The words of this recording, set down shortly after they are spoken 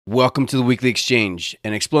Welcome to the Weekly Exchange,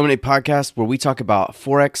 an Explorate podcast where we talk about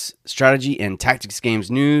Forex, strategy, and tactics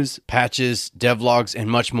games news, patches, devlogs,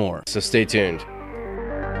 and much more. So stay tuned.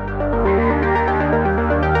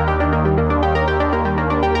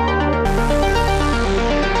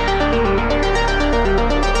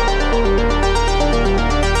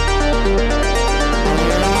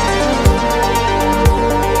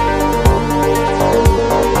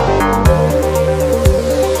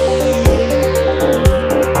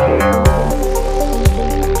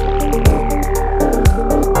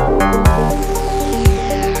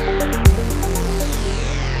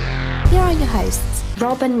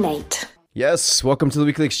 Rob and Nate. Yes, welcome to the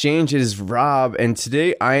Weekly Exchange. It is Rob, and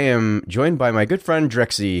today I am joined by my good friend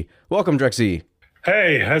Drexy. Welcome, Drexy.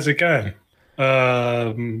 Hey, how's it going?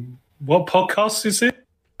 What podcast is it?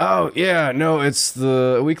 Oh, yeah, no, it's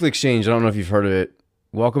the Weekly Exchange. I don't know if you've heard of it.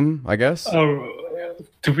 Welcome, I guess. Oh,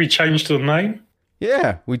 did we change the name?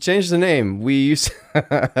 Yeah, we changed the name. We used little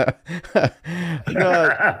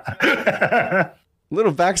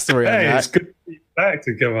backstory on that. Hey, it's good to be back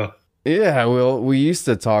together. Yeah, well, we used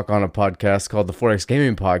to talk on a podcast called the Forex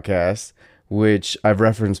Gaming Podcast, which I've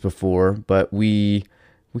referenced before, but we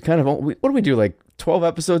kind of, what do we do, like 12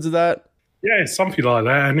 episodes of that? Yeah, something like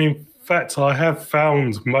that. And in fact, I have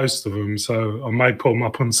found most of them, so I may put them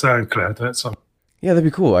up on SoundCloud. Yeah, that'd be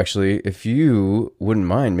cool, actually. If you wouldn't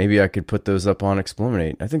mind, maybe I could put those up on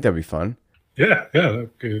Explominate. I think that'd be fun. Yeah,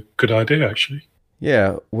 good idea, actually.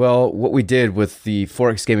 Yeah, well, what we did with the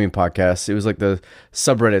Forex Gaming Podcast, it was like the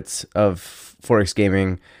subreddits of Forex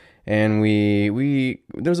Gaming, and we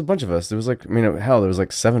there was a bunch of us. There was like, there was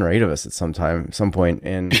like 7 or 8 of us at some point.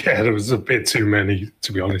 And yeah, there was a bit too many,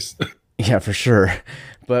 to be honest. Yeah, for sure.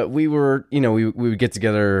 But we were, we would get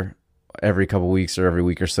together every couple weeks or every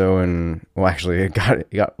week or so, and well, actually, it got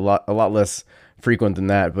a lot less frequent than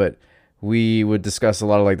that. But we would discuss a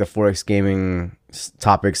lot of like the Forex Gaming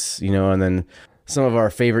topics, and then some of our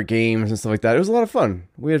favorite games and stuff like that. It was a lot of fun.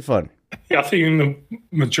 We had fun. Yeah, I think in the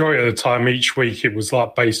majority of the time each week it was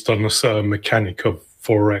like based on a certain mechanic of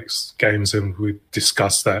Forex games, and we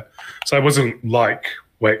discussed that. So it wasn't like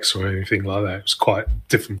Wex or anything like that. It was quite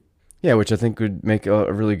different. Yeah, which I think would make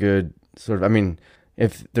a really good sort of,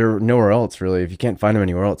 if they're nowhere else really, if you can't find them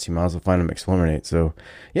anywhere else, you might as well find them at Explominate. So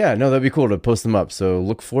yeah, no, that'd be cool to post them up. So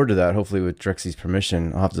look forward to that. Hopefully with Drexy's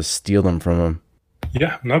permission. I'll have to steal them from him.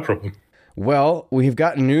 Yeah, no problem. Well, we've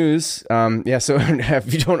got news. So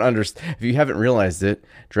if you haven't realized it,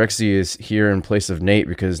 Drexy is here in place of Nate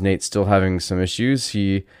because Nate's still having some issues.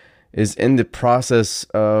 He is in the process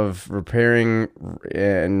of repairing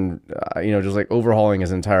and, just like overhauling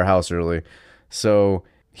his entire house really. So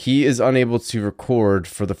he is unable to record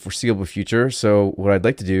for the foreseeable future. So what I'd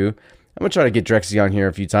like to do, I'm going to try to get Drexy on here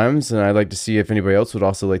a few times, and I'd like to see if anybody else would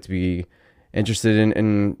also like to be interested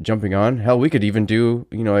in jumping on. Hell, we could even do,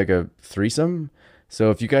 like a threesome.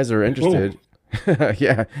 So if you guys are interested,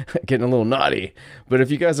 yeah, getting a little naughty. But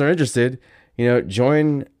if you guys are interested,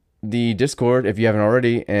 join the Discord if you haven't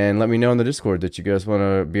already, and let me know in the Discord that you guys want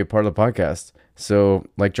to be a part of the podcast. So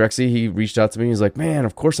like Drexy, he reached out to me. He's like, man,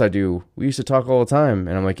 of course I do. We used to talk all the time.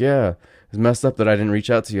 And I'm like, yeah, it's messed up that I didn't reach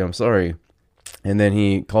out to you. I'm sorry. And then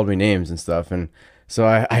he called me names and stuff. And so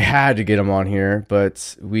I had to get him on here,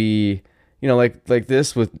 but we, like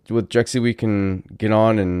this with Drexy, we can get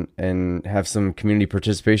on and have some community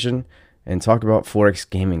participation and talk about Forex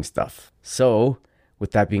gaming stuff. So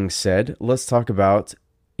with that being said, let's talk about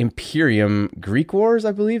Imperium Greek Wars.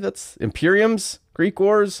 I believe that's Imperium's Greek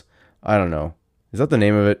Wars. I don't know. Is that the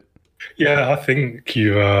name of it? Yeah, I think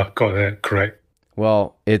you got that correct.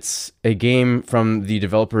 Well, it's a game from the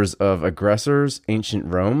developers of Aggressors,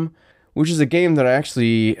 Ancient Rome, which is a game that I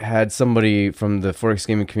actually had somebody from the Forex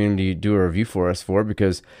gaming community do a review for us for,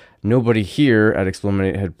 because nobody here at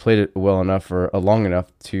Explominate had played it well enough or long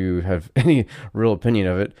enough to have any real opinion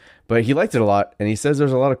of it. But he liked it a lot, and he says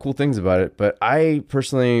there's a lot of cool things about it. But I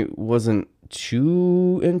personally wasn't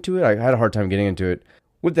too into it. I had a hard time getting into it.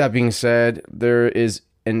 With that being said, there is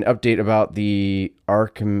an update about the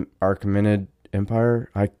Achaemenid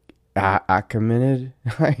Empire. Achaemenid?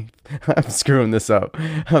 I'm screwing this up.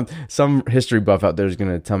 Some history buff out there is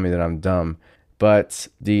going to tell me that I'm dumb. But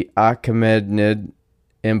the Achaemenid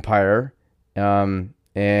Empire,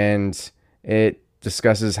 and it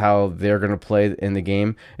discusses how they're going to play in the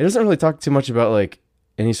game. It doesn't really talk too much about like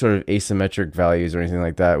any sort of asymmetric values or anything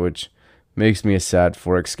like that, which makes me a sad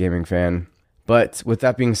Forex gaming fan. But with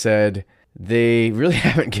that being said, they really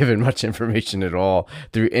haven't given much information at all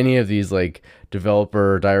through any of these like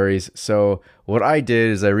developer diaries. So what I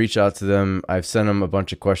did is I reached out to them. I've sent them a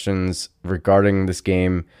bunch of questions regarding this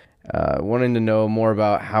game. wanting to know more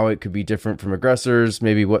about how it could be different from aggressors,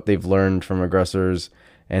 maybe what they've learned from aggressors,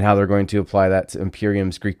 and how they're going to apply that to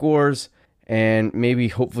Imperium's Greek Wars, and maybe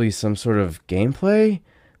hopefully some sort of gameplay,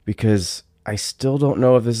 because I still don't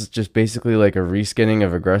know if this is just basically like a reskinning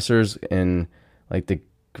of aggressors in like the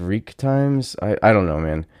Greek times. I don't know,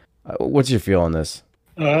 man. What's your feel on this?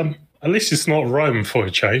 At least it's not Rome for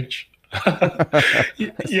a change.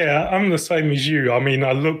 Yeah, I'm the same as you. I mean,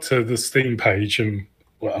 I looked at the Steam page and,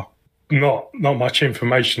 well, not much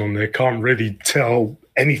information on there. Can't really tell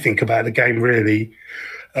anything about the game, really.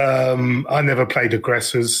 I never played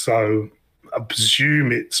aggressors, so I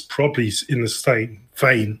presume it's probably in the same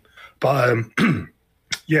vein. But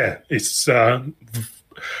yeah, it's can't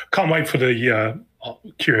wait for the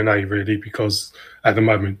Q&A, really, because at the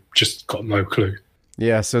moment, just got no clue.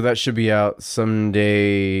 Yeah, so that should be out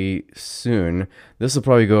someday soon. This will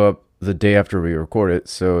probably go up the day after we record it,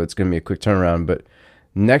 so it's going to be a quick turnaround. But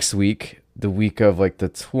next week, the week of like the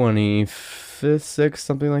 25th, 6th,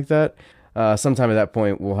 something like that, sometime at that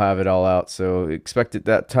point, we'll have it all out. So expect it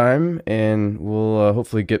that time, and we'll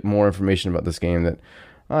hopefully get more information about this game that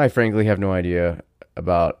I frankly have no idea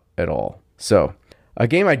about at all. So a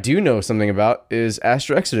game I do know something about is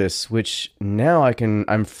Astro Exodus, which now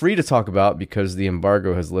I'm free to talk about because the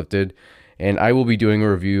embargo has lifted, and I will be doing a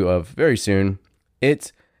review of very soon.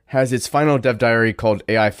 It has its final dev diary called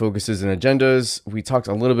AI Focuses and Agendas. We talked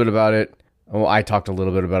a little bit about it. Well, I talked a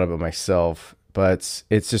little bit about it by myself, but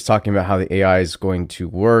it's just talking about how the AI is going to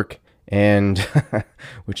work, and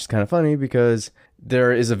which is kind of funny because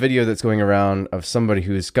there is a video that's going around of somebody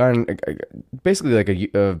who's gotten basically like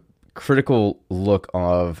a critical look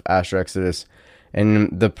of Astro Exodus, and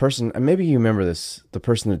the person, maybe you remember this, the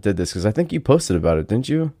person that did this, because I think you posted about it, didn't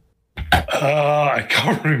you? I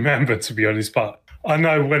can't remember, to be honest, but I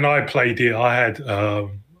know when I played it, I had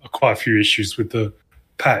quite a few issues with the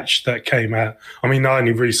patch that came out. I mean, I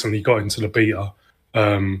only recently got into the beta.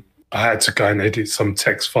 I had to go and edit some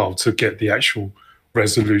text file to get the actual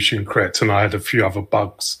resolution correct, and I had a few other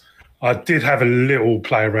bugs. I did have a little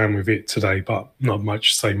play around with it today, but not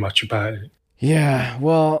much to say much about it. Yeah,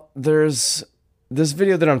 well, there's this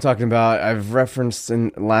video that I'm talking about, I've referenced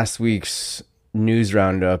in last week's news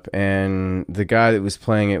roundup, and the guy that was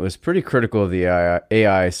playing it was pretty critical of the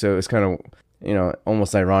AI, so it was kind of,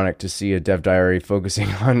 almost ironic to see a dev diary focusing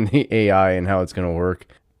on the AI and how it's going to work.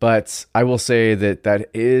 But I will say that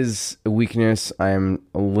is a weakness. I'm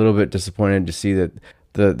a little bit disappointed to see that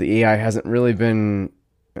the AI hasn't really been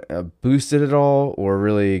boosted at all or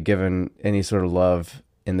really given any sort of love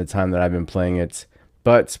in the time that I've been playing it.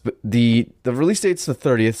 But the release date's the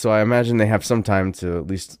 30th, so I imagine they have some time to at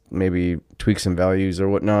least maybe tweak some values or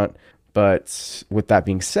whatnot. But with that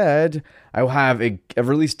being said, I will have a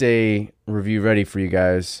release day review ready for you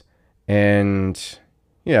guys, and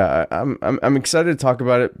yeah, I'm excited to talk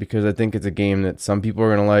about it because I think it's a game that some people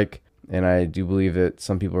are gonna like, and I do believe that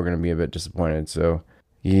some people are gonna be a bit disappointed. So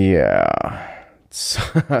yeah.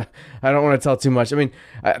 I don't want to tell too much. I mean,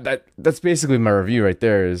 that's basically my review right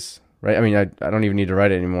there. Right? I mean, I don't even need to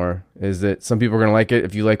write it anymore. Is that some people are gonna like it.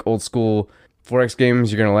 If you like old school 4X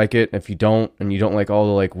games, you're gonna like it. If you don't, and you don't like all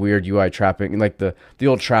the like weird UI trapping, like the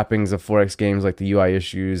old trappings of 4X games, like the UI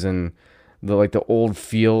issues and the old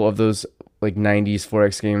feel of those like 90s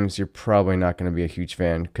 4X games, you're probably not gonna be a huge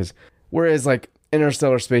fan. Because whereas like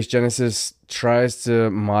Interstellar Space Genesis tries to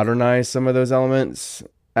modernize some of those elements,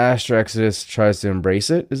 Astro Exodus tries to embrace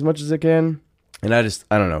it as much as it can, and I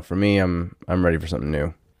don't know. For me, I'm ready for something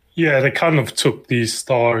new. Yeah, they kind of took the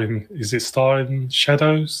Star in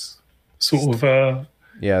Shadows sort of?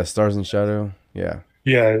 Yeah, Stars in Shadow. Yeah,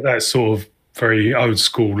 that sort of very old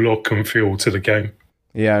school look and feel to the game.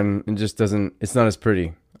 Yeah, and it just doesn't. It's not as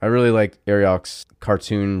pretty. I really like Ariok's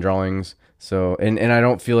cartoon drawings. So, and I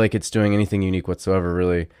don't feel like it's doing anything unique whatsoever,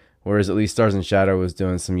 really. Whereas at least Stars in Shadow was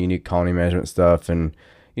doing some unique colony management stuff and,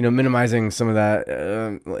 minimizing some of that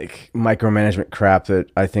like micromanagement crap that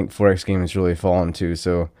I think 4X games really fall into.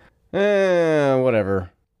 So, whatever.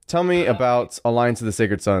 Tell me about Alliance of the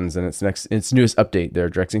Sacred Sons and its newest update there,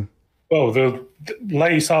 Drexy. Well, the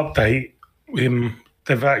latest update,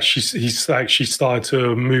 he's actually started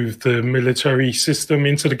to move the military system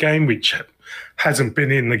into the game, which hasn't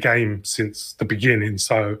been in the game since the beginning.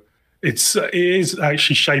 So it is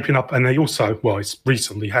actually shaping up, and they also, it's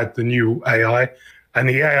recently had the new AI, and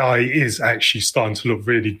the AI is actually starting to look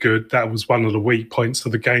really good. That was one of the weak points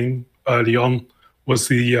of the game early on, was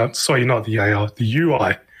the not the AI, the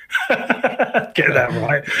UI. Get that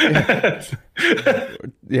right.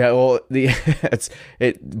 Yeah, well,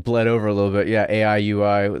 it bled over a little bit. Yeah, AI,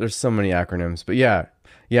 UI. There's so many acronyms, but yeah,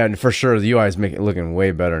 and for sure the UI is looking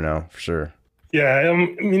way better now, for sure. Yeah, I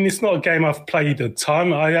mean, it's not a game I've played a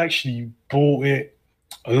ton. I actually bought it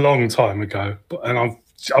a long time ago, and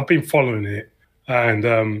I've been following it.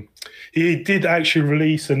 And he did actually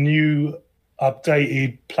release a new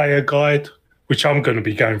updated player guide, which I'm going to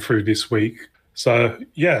be going through this week. So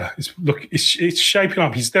yeah, it's shaping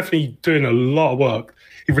up. He's definitely doing a lot of work.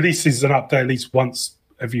 He releases an update at least once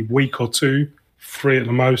every week or two, three at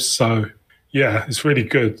the most. So yeah, it's really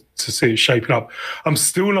good to see it shaping up. I'm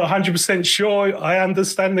still not 100% sure I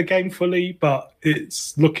understand the game fully, but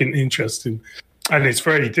it's looking interesting. And it's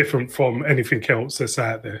very different from anything else that's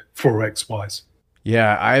out there, 4X wise.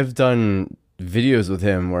 Yeah, I've done videos with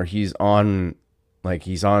him where he's on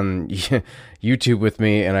YouTube with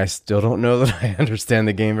me, and I still don't know that I understand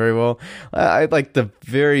the game very well. I like the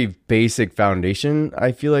very basic foundation.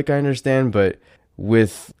 I feel like I understand, but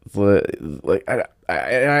with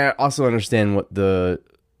I also understand what the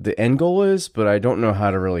end goal is, but I don't know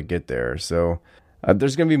how to really get there. So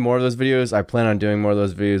there's gonna be more of those videos. I plan on doing more of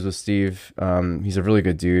those videos with Steve. He's a really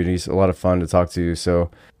good dude. He's a lot of fun to talk to.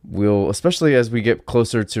 So we'll, especially as we get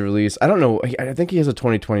closer to release. I don't know. I think he has a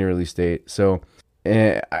 2020 release date. So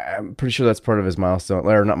I'm pretty sure that's part of his milestone,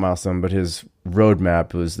 or not milestone, but his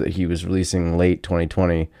roadmap was that he was releasing late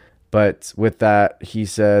 2020. But with that, he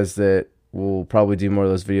says that we'll probably do more of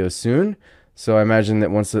those videos soon. So I imagine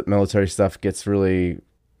that once the military stuff gets really,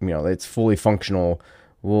 it's fully functional,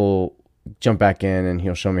 we'll jump back in and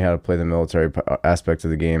he'll show me how to play the military aspect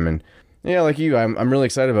of the game. And yeah, like you, I'm really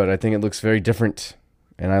excited about it. I think it looks very different,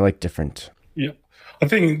 and I like different. Yeah. I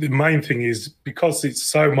think the main thing is because it's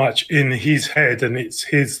so much in his head and it's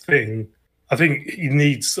his thing, I think he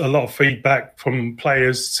needs a lot of feedback from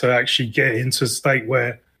players to actually get into a state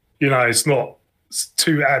where, it's not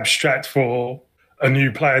too abstract for a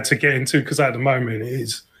new player to get into, because at the moment it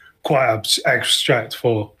is quite abstract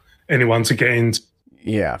for anyone to get into.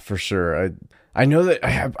 Yeah, for sure. I know that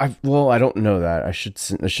I don't know that. I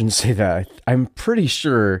shouldn't say that. I'm pretty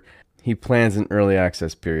sure he plans an early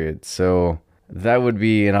access period. So that would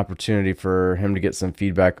be an opportunity for him to get some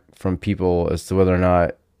feedback from people as to whether or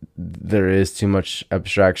not there is too much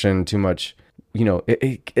abstraction, too much,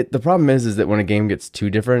 the problem is that when a game gets too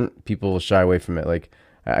different, people will shy away from it. Like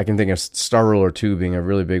I can think of Star Ruler 2 being a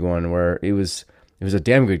really big one where it was a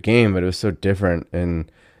damn good game, but it was so different and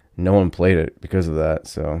no one played it because of that.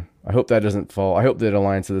 So I hope that doesn't fall. I hope that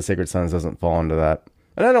Alliance of the Sacred Sons doesn't fall into that.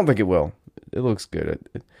 And I don't think it will. It looks good.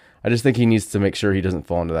 I just think he needs to make sure he doesn't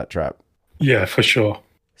fall into that trap. Yeah, for sure.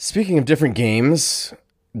 Speaking of different games,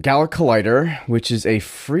 Gallic Collider, which is a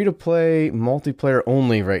free-to-play, multiplayer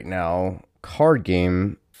only right now, card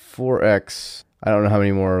game, 4X. I don't know how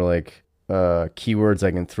many more keywords I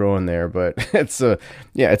can throw in there, but it's a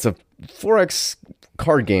 4X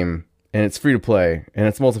card game, and it's free to play, and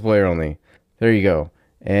it's multiplayer only. There you go.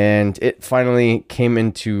 And it finally came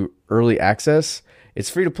into early access. It's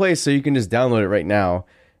free to play, so you can just download it right now.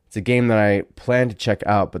 It's a game that I plan to check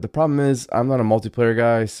out, but the problem is I'm not a multiplayer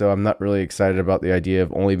guy, so I'm not really excited about the idea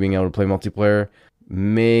of only being able to play multiplayer.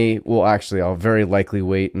 I'll very likely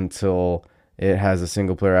wait until it has a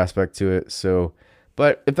single player aspect to it. So,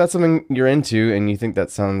 but if that's something you're into and you think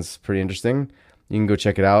that sounds pretty interesting, you can go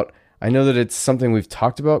check it out. I know that it's something we've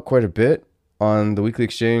talked about quite a bit on the Weekly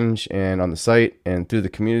Exchange and on the site and through the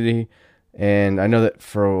community. And I know that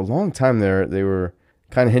for a long time there, they were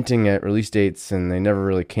kind of hinting at release dates and they never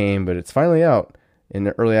really came, but it's finally out in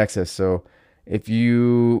early access. So if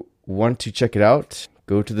you want to check it out,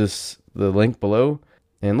 go to the link below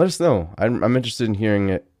and let us know. I'm interested in hearing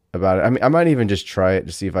it about it. I mean, I might even just try it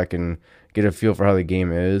to see if I can get a feel for how the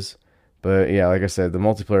game is. But yeah, like I said, the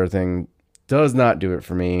multiplayer thing does not do it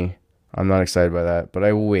for me. I'm not excited by that, but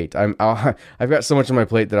I will wait. I've got so much on my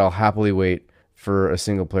plate that I'll happily wait for a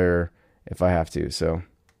single player if I have to. So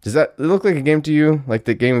does that look like a game to you? Like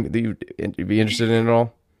the game that you'd be interested in at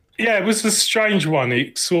all? Yeah, it was a strange one.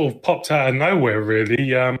 It sort of popped out of nowhere,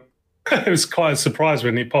 really. It was quite a surprise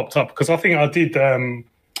when it popped up because I think I did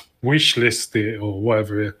wish list it or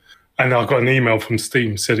whatever. And I got an email from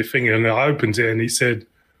Steam, said it thing, and I opened it and it said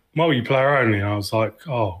multiplayer only. And I was like,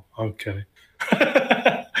 oh, okay.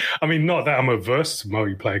 I mean, not that I'm averse to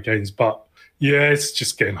multiplayer games, but yeah, it's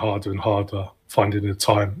just getting harder and harder finding the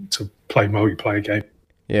time to play multiplayer game.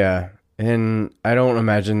 Yeah, and I don't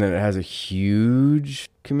imagine that it has a huge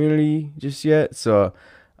community just yet. So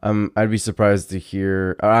I'd be surprised to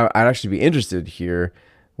hear. I'd actually be interested to hear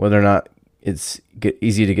whether or not it's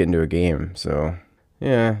easy to get into a game. So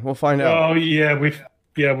yeah, we'll find out. Oh yeah,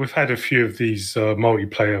 we've had a few of these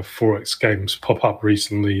multiplayer 4X games pop up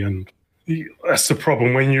recently, and that's the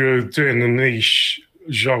problem when you're doing a niche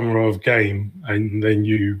genre of game and then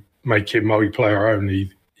you make it multiplayer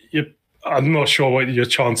only. I'm not sure what your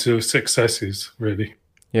chance of success is, really.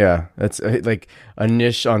 Yeah, that's like a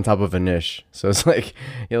niche on top of a niche. So it's like,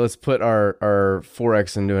 yeah, let's put our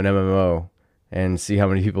 4X into an MMO and see how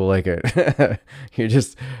many people like it.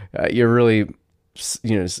 You're really,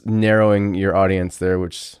 narrowing your audience there,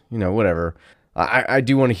 which, whatever. I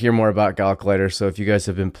do want to hear more about Galaclighter, so if you guys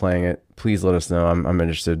have been playing it, please let us know. I'm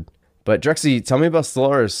interested. But Drexy, tell me about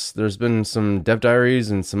Stellaris. There's been some dev diaries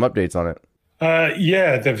and some updates on it.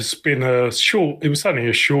 Yeah, there's been it was only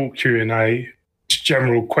a short Q&A,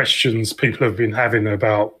 general questions people have been having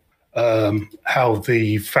about how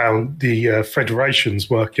the federations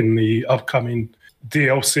work in the upcoming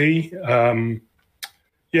DLC.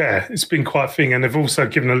 Yeah, it's been quite a thing. And they've also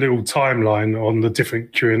given a little timeline on the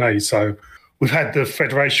different Q&A. So we've had the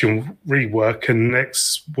Federation rework, and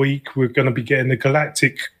next week we're going to be getting the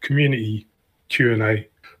Galactic Community Q&A,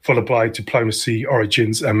 followed by Diplomacy,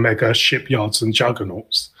 Origins, and Mega Shipyards and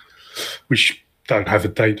Juggernauts, which don't have a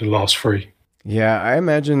date, the last three. Yeah, I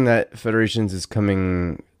imagine that Federations is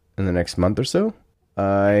coming in the next month or so.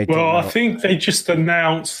 I think they just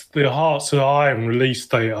announced the Hearts of Iron release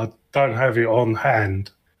date. I don't have it on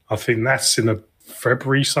hand. I think that's in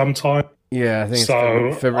February sometime. Yeah, I think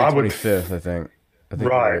it's February 25th, I think.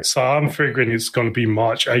 Right. So I'm figuring it's going to be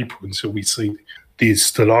March, April until we see the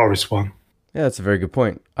Stellaris one. Yeah, that's a very good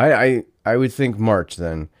point. I would think March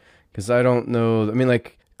then, because I don't know. I mean,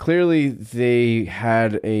 like, clearly they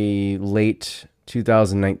had a late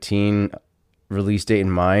 2019 release date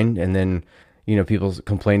in mind, and then, people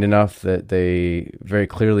complained enough that they very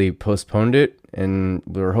clearly postponed it, and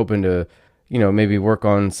we were hoping to, maybe work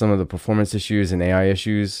on some of the performance issues and AI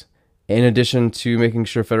issues in addition to making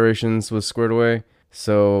sure Federations was squared away.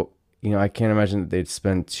 So, I can't imagine that they'd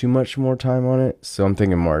spend too much more time on it. So I'm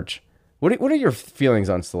thinking March. What are your feelings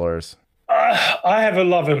on Stellaris? I have a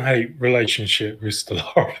love and hate relationship with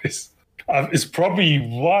Stellaris. It's probably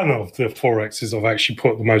one of the 4Xs I've actually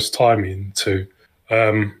put the most time into.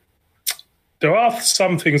 There are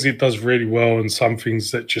some things it does really well and some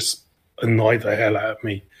things that just annoy the hell out of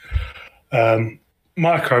me.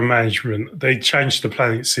 Micromanagement, they changed the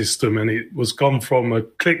planet system and it was gone from a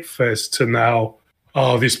click fest to now,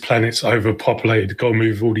 this planet's overpopulated, got to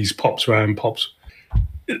move all these pops around, pops.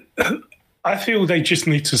 I feel they just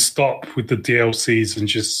need to stop with the DLCs and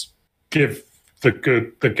just give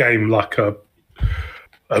the game like a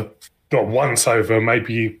not once over,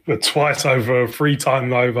 maybe a twice over, a 3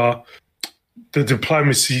 times over. The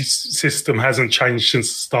diplomacy system hasn't changed since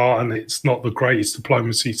the start, and it's not the greatest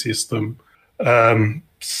diplomacy system.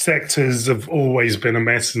 Sectors have always been a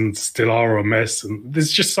mess and still are a mess, and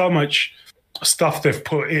there's just so much stuff they've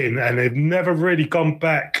put in, and they've never really gone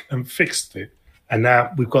back and fixed it. And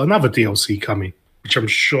now we've got another DLC coming, which I'm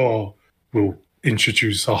sure will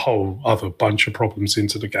introduce a whole other bunch of problems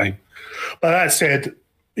into the game. But that said,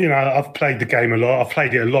 I've played the game a lot. I've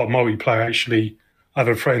played it a lot multiplayer, actually. I have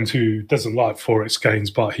a friend who doesn't like 4X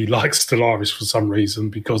games, but he likes Stellaris for some reason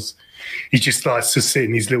because he just likes to sit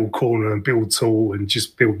in his little corner and build tool and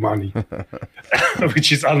just build money,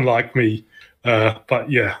 which is unlike me. But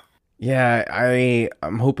yeah. Yeah,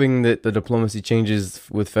 I'm hoping that the diplomacy changes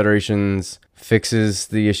with Federations fixes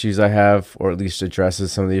the issues I have, or at least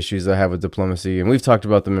addresses some of the issues I have with diplomacy. And we've talked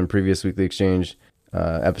about them in previous Weekly Exchange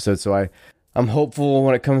episodes. So I'm hopeful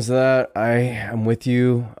when it comes to that. I'm with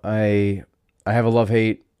you. I have a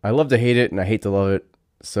love-hate. I love to hate it, and I hate to love it.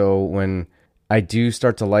 So when I do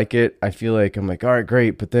start to like it, I feel like I'm like, all right,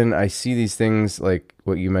 great. But then I see these things like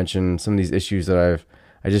what you mentioned, some of these issues that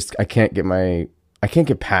I can't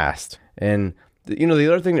get past. And the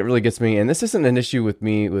other thing that really gets me, and this isn't an issue with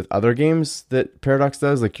me with other games that Paradox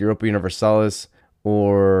does, like Europa Universalis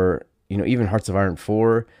or even Hearts of Iron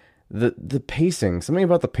 4, the pacing, something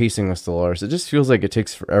about the pacing with Stellaris, it just feels like it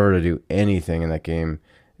takes forever to do anything in that game.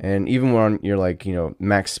 And even when you're like,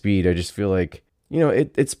 max speed, I just feel like,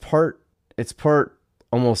 it's part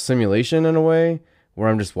almost simulation in a way where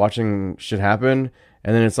I'm just watching shit happen.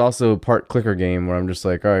 And then it's also part clicker game where I'm just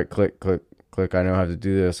like, all right, click, click, click. I know how to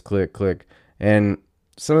do this. Click, click. And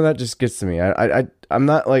some of that just gets to me. I'm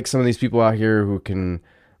not like some of these people out here who can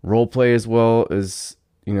role play as well as,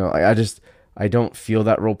 I don't feel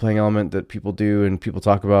that role playing element that people do and people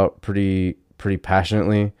talk about pretty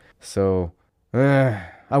passionately. So,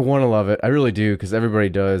 I want to love it. I really do, because everybody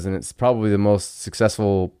does, and it's probably the most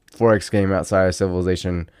successful 4X game outside of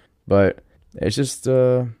Civilization. But it's just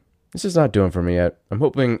not doing for me yet. I'm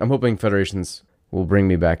hoping Federations will bring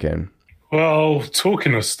me back in. Well,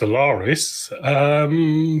 talking of Stellaris,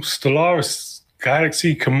 Stellaris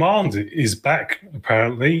Galaxy Command is back,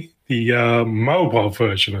 apparently. The mobile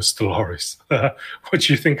version of Stellaris. What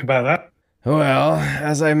do you think about that? Well,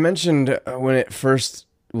 as I mentioned when it first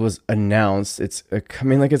was announced, I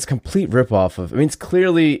mean, like it's a complete ripoff of. I mean, it's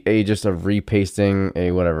clearly a just a repasting,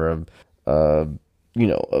 a whatever, a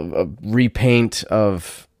a repaint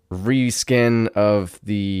of reskin of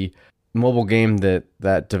the mobile game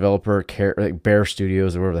that developer like Bear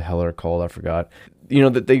Studios or whatever the hell they're called. I forgot.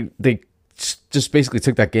 That they just basically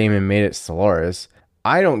took that game and made it Stellaris.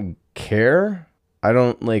 I don't care. I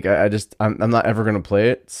don't like. I just I'm not ever gonna play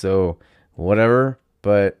it. So whatever.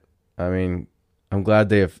 But I mean, I'm glad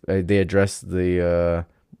they addressed the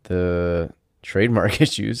trademark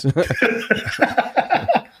issues.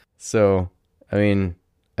 So I mean,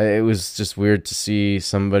 it was just weird to see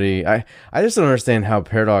somebody. I just don't understand how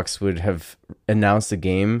Paradox would have announced a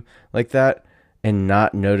game like that and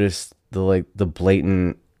not notice the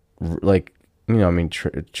blatant I mean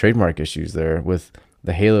trademark issues there with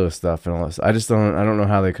the Halo stuff and all this. I don't know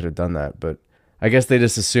how they could have done that, but I guess they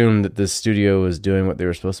just assumed that this studio was doing what they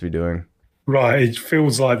were supposed to be doing. Right. It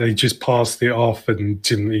feels like they just passed it off and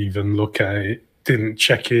didn't even look at it, didn't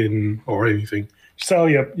check in or anything. So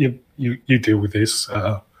yeah, you deal with this,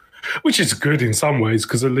 which is good in some ways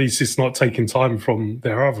because at least it's not taking time from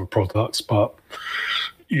their other products. But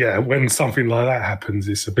yeah, when something like that happens,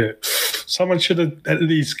 it's a bit. Someone should have at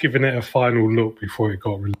least given it a final look before it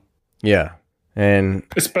got released. Yeah, and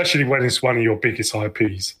especially when it's one of your biggest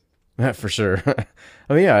IPs. For sure.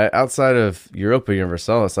 I mean, yeah, outside of Europa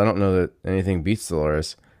Universalis, I don't know that anything beats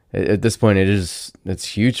Stellaris. At this point, it's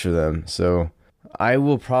huge for them. So I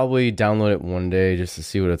will probably download it one day just to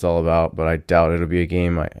see what it's all about, but I doubt it'll be a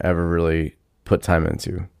game I ever really put time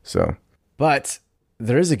into. So, but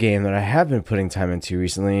there is a game that I have been putting time into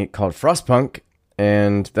recently called Frostpunk,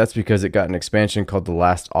 and that's because it got an expansion called The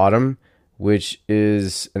Last Autumn, which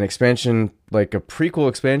is an expansion, like a prequel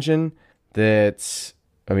expansion that,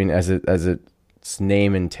 I mean, as its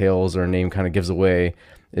name entails or name kind of gives away,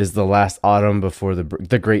 is the last autumn before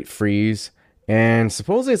the Great Freeze. And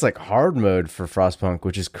supposedly it's like hard mode for Frostpunk,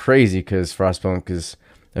 which is crazy because Frostpunk is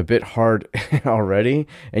a bit hard already.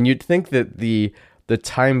 And you'd think that the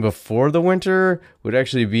time before the winter would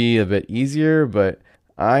actually be a bit easier, but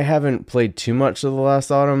I haven't played too much of the last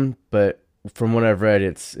autumn. But from what I've read,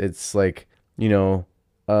 it's like, a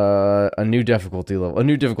new difficulty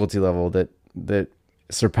level that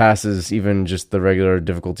surpasses even just the regular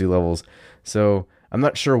difficulty levels. So I'm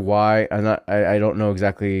not sure why. I don't know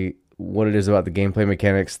exactly what it is about the gameplay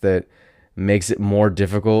mechanics that makes it more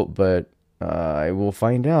difficult, but I will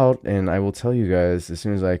find out and I will tell you guys as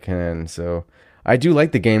soon as I can. So I do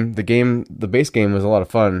like the game. The base game was a lot of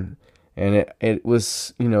fun, and it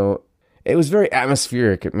was, it was very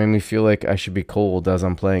atmospheric. It made me feel like I should be cold as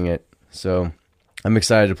I'm playing it. So I'm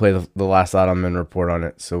excited to play the last autumn and report on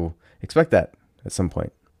it. So expect that at some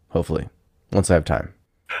point, hopefully, once I have time.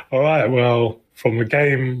 All right. Well, from a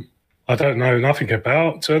game I don't know nothing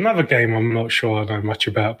about to another game I'm not sure I know much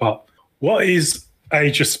about, but what is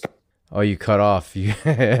Age of Space? Oh, you cut off.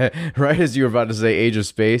 Right as you were about to say Age of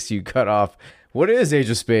Space, you cut off. What is Age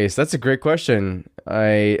of Space? That's a great question.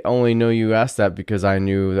 I only know you asked that because I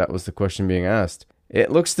knew that was the question being asked.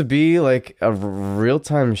 It looks to be like a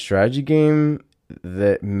real-time strategy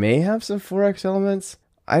that may have some 4X elements.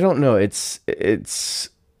 I don't know. It's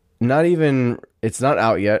not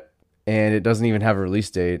out yet, and it doesn't even have a release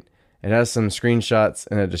date. It has some screenshots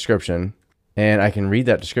and a description, and I can read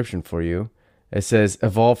that description for you. It says,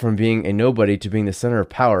 evolve from being a nobody to being the center of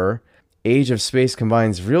power. Age of Space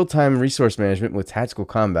combines real-time resource management with tactical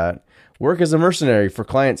combat. Work as a mercenary for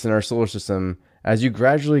clients in our solar system as you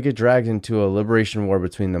gradually get dragged into a liberation war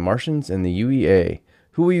between the Martians and the UEA.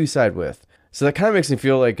 Who will you side with? So that kind of makes me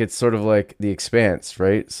feel like it's sort of like The Expanse,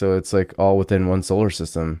 right? So it's like all within one solar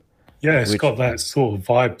system. Yeah, it's got that sort of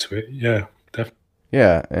vibe to it. Yeah, definitely.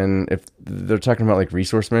 Yeah, and if they're talking about like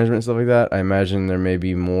resource management and stuff like that, I imagine there may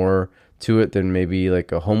be more to it than maybe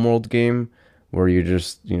like a homeworld game where you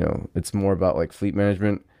just, it's more about like fleet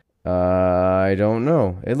management. I don't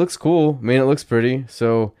know. It looks cool. I mean, it looks pretty.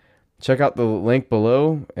 So check out the link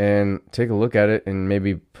below and take a look at it and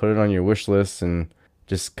maybe put it on your wish list and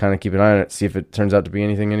just kind of keep an eye on it, see if it turns out to be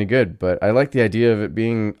anything any good. But I like the idea of it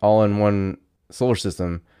being all in one solar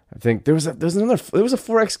system. I think there was a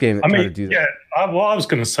 4X game that tried to do that. Yeah, what I was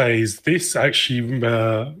going to say is this actually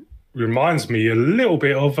reminds me a little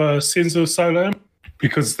bit of Sins of Solar,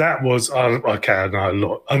 because that was okay. I know a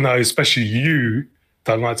lot. I know, especially you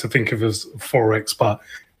don't like to think of it as 4X, but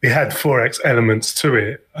it had 4X elements to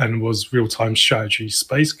it and was real-time strategy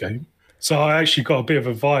space game. So I actually got a bit of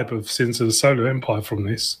a vibe of Sins of the Solar Empire from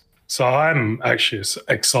this. So I'm actually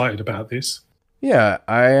excited about this. Yeah,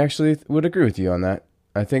 I actually would agree with you on that.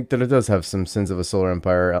 I think that it does have some Sins of a Solar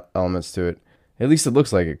Empire elements to it. At least it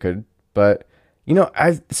looks like it could. But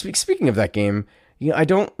I speaking of that game, I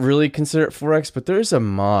don't really consider it 4X, but there's a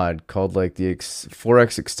mod called like the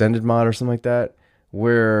 4X extended mod or something like that,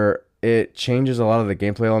 where it changes a lot of the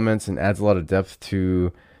gameplay elements and adds a lot of depth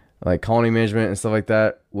to like colony management and stuff like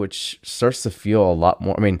that, which starts to feel a lot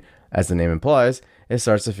more. I mean, as the name implies, it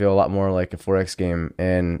starts to feel a lot more like a 4X game.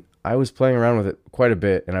 And I was playing around with it quite a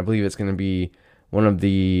bit, and I believe it's going to be one of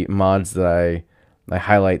the mods that I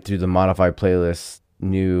highlight through the modified playlist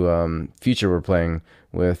new feature we're playing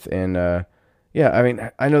with. And yeah, I mean,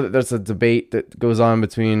 I know that there's a debate that goes on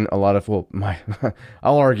between a lot of,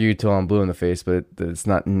 I'll argue till I'm blue in the face, but it's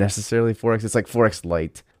not necessarily 4X. It's like 4X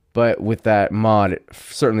light. But with that mod, it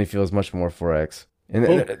certainly feels much more 4X.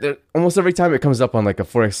 And almost every time it comes up on like a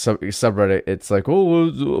 4X subreddit, it's like,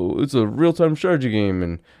 oh, it's a real-time strategy game.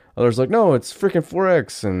 And others like, no, it's freaking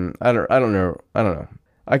 4X. And I don't know.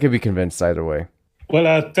 I could be convinced either way. Well,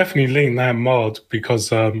 I definitely link that mod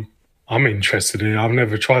because I'm interested in it. I've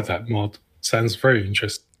never tried that mod. Sounds very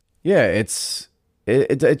interesting. Yeah,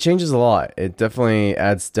 it changes a lot. It definitely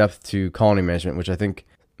adds depth to colony management, which I think,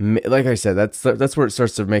 like I said, that's where it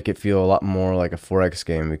starts to make it feel a lot more like a 4X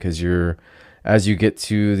game, because as you get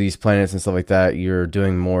to these planets and stuff like that, you're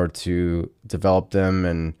doing more to develop them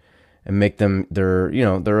and make them their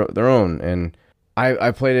own. And I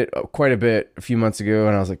played it quite a bit a few months ago,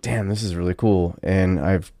 and I was like, damn, this is really cool. And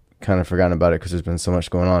I've kind of forgotten about it because there's been so much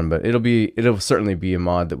going on. But it'll certainly be a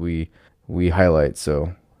mod that we highlight.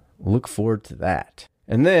 So look forward to that.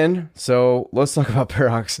 And then, so let's talk about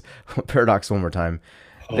Paradox one more time.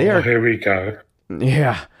 Here we go.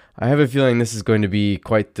 Yeah, I have a feeling this is going to be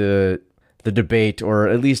quite the debate, or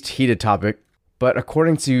at least heated topic. But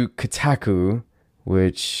according to Kotaku,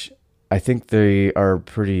 which I think they are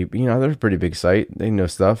pretty, they're a pretty big site. They know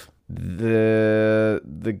stuff.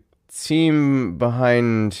 The team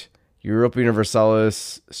behind Europa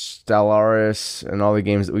Universalis, Stellaris, and all the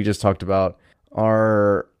games that we just talked about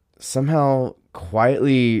are somehow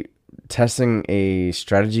quietly testing a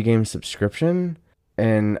strategy game subscription.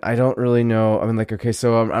 And I don't really know. I mean, like, okay,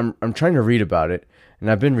 so I'm trying to read about it, and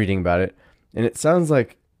I've been reading about it, and it sounds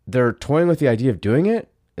like they're toying with the idea of doing it.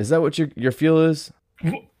 Is that what your feel is?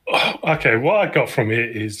 Okay, what I got from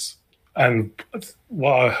it is, and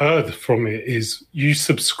what I heard from it is, you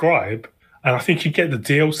subscribe, and I think you get the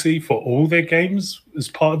DLC for all their games as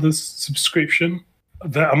part of the subscription.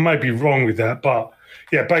 That I might be wrong with that, but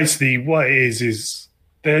yeah, basically what it is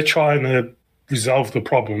they're trying to resolve the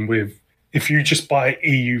problem with, if you just buy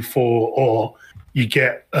EU4 or you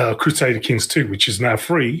get Crusader Kings 2, which is now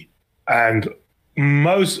free, and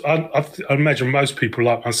I imagine most people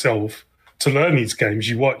like myself, to learn these games,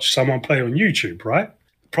 you watch someone play on YouTube, right?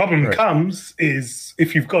 The problem comes is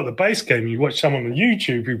if you've got the base game, you watch someone on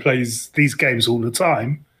YouTube who plays these games all the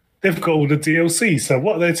time, they've got all the DLC. So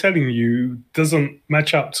what they're telling you doesn't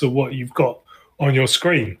match up to what you've got on your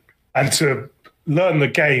screen. And to learn the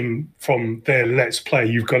game from their Let's Play,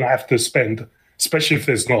 you're going to have to spend, especially if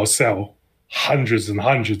there's not a sale, hundreds and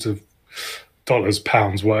hundreds of dollars,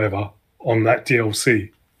 pounds, whatever, on that DLC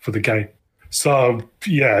for the game. So,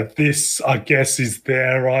 yeah, this, I guess, is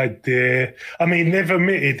their idea. I mean, they've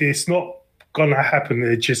admitted it's not going to happen.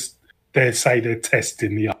 They say they're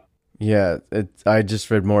testing the... Yeah, I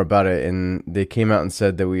just read more about it, and they came out and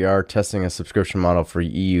said that we are testing a subscription model for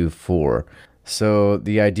EU4. So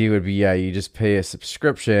the idea would be, yeah, you just pay a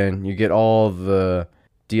subscription, you get all the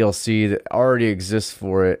DLC that already exists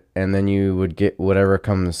for it, and then you would get whatever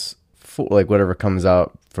comes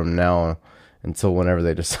out from now until whenever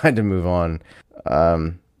they decide to move on.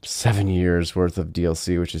 7 years worth of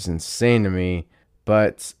DLC, which is insane to me.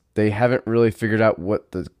 But they haven't really figured out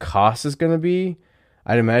what the cost is going to be.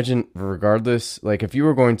 I'd imagine regardless, like if you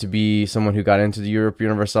were going to be someone who got into the Europa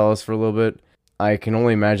Universalis for a little bit, I can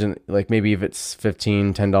only imagine, like maybe if it's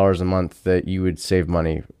 $10 a month, that you would save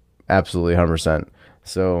money. Absolutely 100%.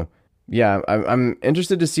 So yeah, I'm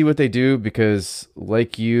interested to see what they do, because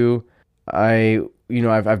like you,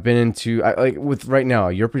 I've been into, like with right now,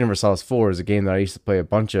 Europa Universalis 4 is a game that I used to play a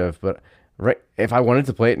bunch of, but if I wanted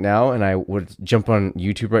to play it now and I would jump on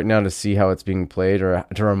YouTube right now to see how it's being played, or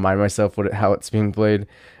to remind myself how it's being played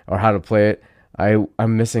or how to play it,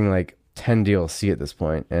 I'm missing like 10 DLC at this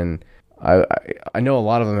point. And I know a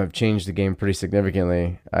lot of them have changed the game pretty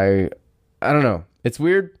significantly. I don't know. It's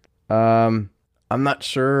weird. I'm not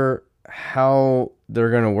sure how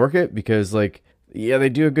they're going to work it, because like, yeah, they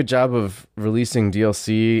do a good job of releasing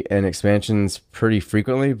DLC and expansions pretty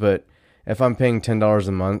frequently, but if I'm paying $10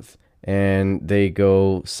 a month and they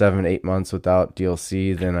go 7-8 months without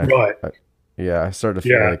DLC, then Yeah, I start to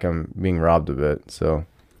feel Yeah. like I'm being robbed a bit. So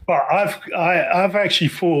But I've actually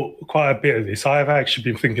thought quite a bit of this. I've actually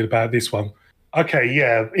been thinking about this one. Okay,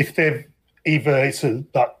 yeah, if they've either it's a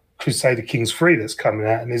like Crusader Kings 3 that's coming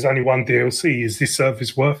out and there's only one DLC, is this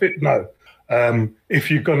service worth it? No.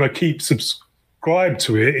 If you're gonna keep subscribed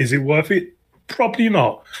to it, is it worth it? Probably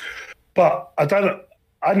not. But I don't.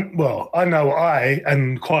 I know I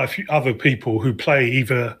and quite a few other people who play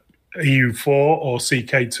either EU4 or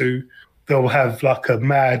CK2. They'll have like a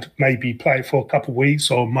mad maybe play it for a couple of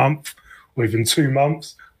weeks or a month or even 2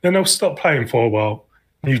 months. Then they'll stop playing for a while.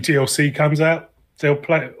 New DLC comes out, they'll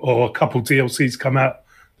play, or a couple DLCs come out,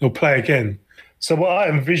 they'll play again. So what I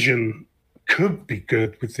envision could be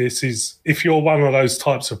good with this is if you're one of those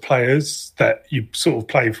types of players that you sort of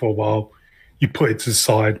play for a while, you put it to the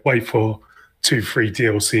side, wait for 2, 3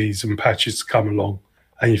 DLCs and patches to come along,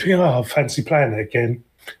 and you think, oh, I fancy playing it again.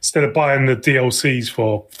 Instead of buying the DLCs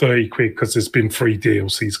for 30 quid because there's been 3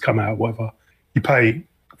 DLCs come out, or whatever, you pay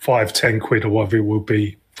 5, 10 quid or whatever it will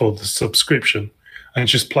be for the subscription and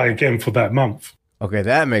just play again for that month. okay,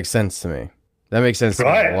 that makes sense to me. That makes sense to me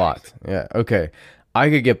a lot. Yeah. Okay. I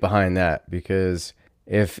could get behind that because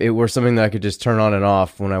if it were something that I could just turn on and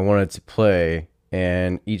off when I wanted to play,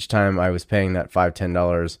 and each time I was paying that $5,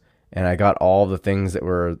 $10 and I got all the things that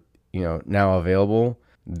were, now available,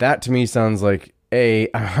 that to me sounds like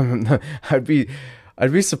I'd be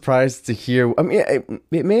surprised to hear. I mean,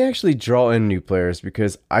 it may actually draw in new players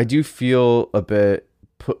because I do feel a bit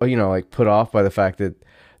put off by the fact that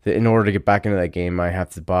in order to get back into that game, I have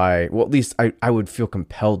to buy, well, at least I would feel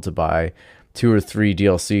compelled to buy 2 or 3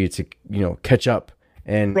 DLC to, catch up.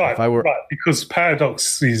 And Right, if I were, because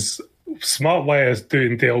Paradox's smart way of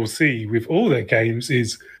doing DLC with all their games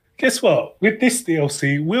is, guess what? With this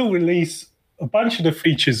DLC, we'll release a bunch of the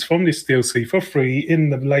features from this DLC for free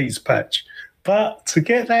in the latest patch. But to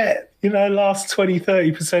get that, last 20,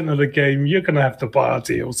 30% of the game, you're going to have to buy our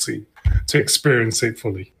DLC to experience it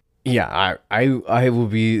fully. yeah, I will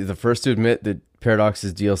be the first to admit that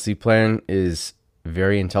Paradox's DLC plan is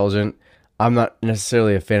very intelligent. I'm not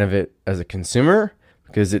necessarily a fan of it as a consumer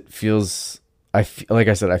because it feels, like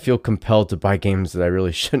I said, I feel compelled to buy games that I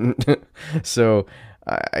really shouldn't. So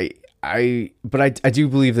but I do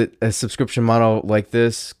believe that a subscription model like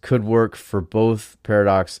this could work for both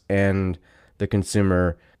Paradox and the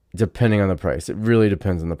consumer, depending on the price. It really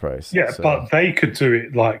depends on the price. Yeah, So, but they could do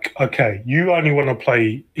it like, okay, you only want to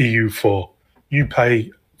play EU4. You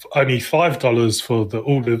pay only $5 for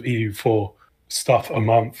all of EU4 stuff a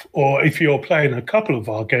month. Or if you're playing a couple of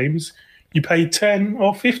our games, you pay $10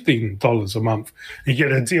 or $15 a month. You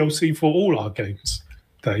get a DLC for all our games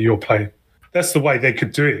that you're playing. That's the way they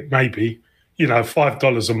could do it, maybe.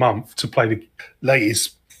 $5 a month to play the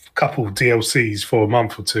latest couple DLCs for a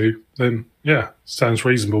month or two. Then, yeah, sounds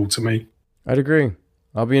reasonable to me. I'd agree.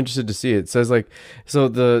 I'll be interested to see it. It says so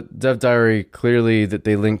the dev diary clearly that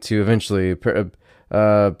they linked to eventually,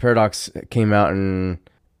 Paradox came out and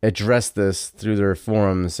addressed this through their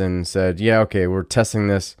forums and said, yeah, okay, we're testing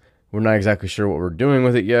this. We're not exactly sure what we're doing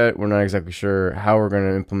with it yet. We're not exactly sure how we're going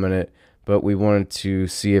to implement it, but we wanted to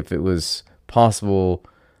see if it was possible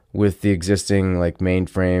with the existing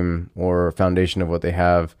mainframe or foundation of what they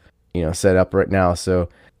have, set up right now. So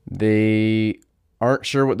they aren't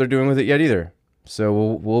sure what they're doing with it yet either. So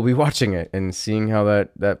we'll be watching it and seeing how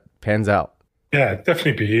that pans out. Yeah,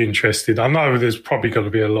 definitely be interested. I know there's probably going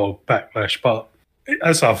to be a lot of backlash, but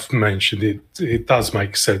as I've mentioned, it does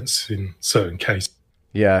make sense in certain cases.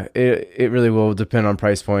 Yeah, it really will depend on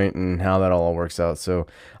price point and how that all works out. So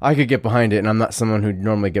I could get behind it, and I'm not someone who'd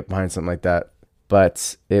normally get behind something like that.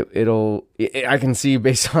 But I can see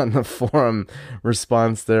based on the forum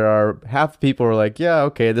response, there are half the people are like, yeah,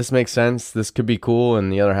 okay, this makes sense. This could be cool.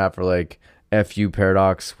 And the other half are like, F you,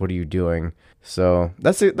 Paradox, what are you doing? So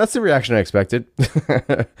that's the reaction I expected.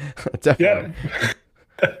 Definitely. Yeah.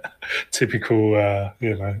 Typical,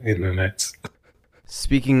 internet.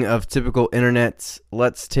 Speaking of typical internet,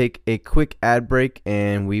 let's take a quick ad break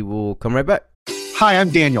and we will come right back. Hi, I'm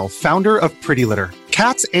Daniel, founder of Pretty Litter.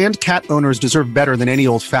 Cats and cat owners deserve better than any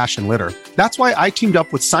old-fashioned litter. That's why I teamed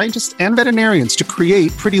up with scientists and veterinarians to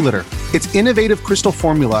create Pretty Litter. Its innovative crystal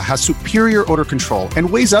formula has superior odor control and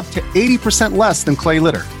weighs up to 80% less than clay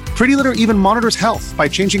litter. Pretty Litter even monitors health by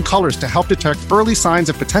changing colors to help detect early signs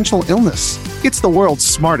of potential illness. It's the world's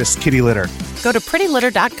smartest kitty litter. Go to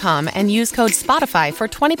prettylitter.com and use code SPOTIFY for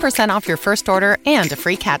 20% off your first order and a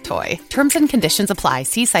free cat toy. Terms and conditions apply.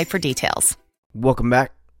 See site for details. Welcome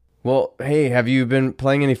back. Well, hey, have you been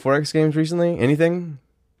playing any Forex games recently? Anything?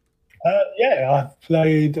 Yeah, I've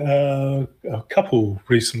played a couple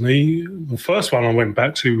recently. The first one I went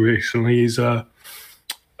back to recently is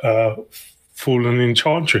Fallen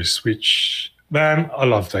Enchantress, which, man, I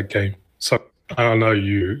love that game. So I know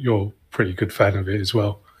you're a pretty good fan of it as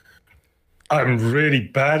well. I'm really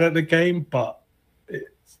bad at the game, but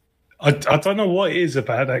I don't know what it is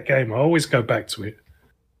about that game. I always go back to it,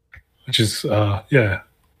 which is,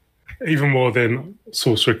 even more than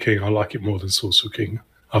Sorcerer King. I like it more than Sorcerer King,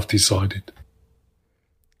 I've decided.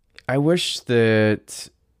 I wish that,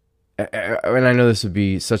 and I know this would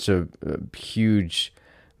be such a huge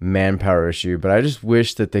manpower issue, but I just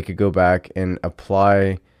wish that they could go back and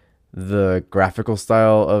apply the graphical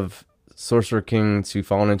style of Sorcerer King to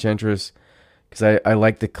Fallen Enchantress, because I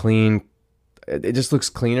like the clean. It just looks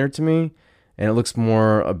cleaner to me, and it looks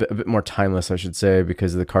a bit more timeless, I should say,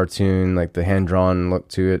 because of the cartoon, like the hand drawn look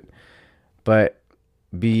to it. But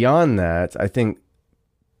beyond that, I think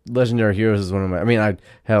Legendary Heroes is one of my. I mean,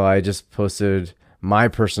 I just posted my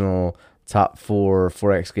personal top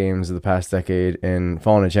 4X games of the past decade, and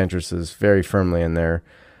Fallen Enchantress is very firmly in there.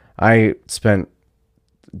 I spent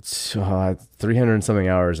 300 and something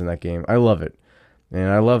hours in that game. I love it, and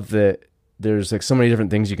I love that there's like so many different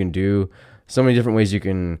things you can do, so many different ways you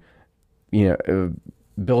can,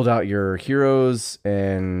 build out your heroes,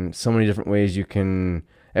 and so many different ways you can.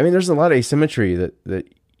 I mean, there's a lot of asymmetry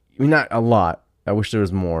not a lot. I wish there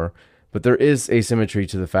was more, but there is asymmetry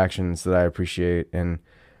to the factions that I appreciate, and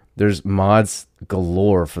there's mods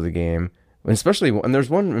galore for the game, and there's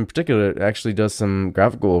one in particular that actually does some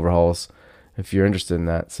graphical overhauls, if you're interested in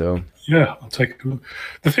that. So yeah, I'll take a look.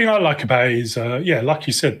 The thing I like about it is, like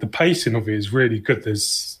you said, the pacing of it is really good.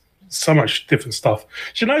 There's so much different stuff.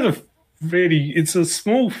 It's a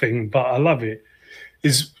small thing, but I love it.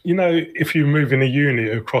 Is, if you're moving a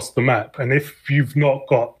unit across the map, and if you've not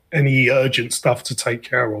got any urgent stuff to take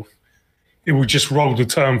care of, it will just roll the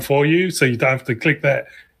turn for you, so you don't have to click that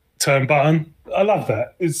turn button. I love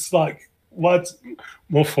that. It's like, what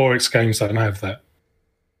more 4X games don't have that?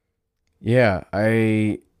 Yeah,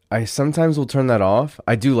 I sometimes will turn that off.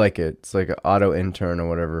 I do like it. It's like an auto intern or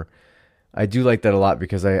whatever. I do like that a lot,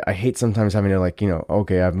 because I hate sometimes having to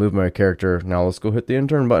okay, I've moved my character, now let's go hit the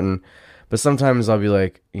intern button. But sometimes I'll be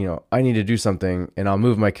like, I need to do something, and I'll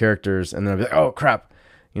move my characters, and then I'll be like, oh crap,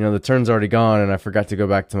 the turn's already gone, and I forgot to go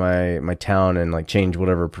back to my town and like change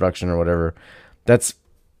whatever production or whatever. That's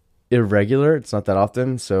irregular. It's not that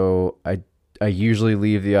often, so I usually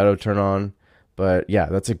leave the auto turn on. But yeah,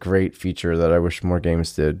 that's a great feature that I wish more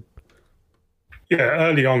games did. Yeah,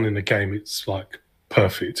 early on in the game, it's like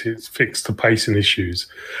perfect. It's fixed the pacing issues.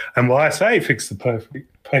 And why I say fixed the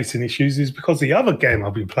perfect pacing issues is because the other game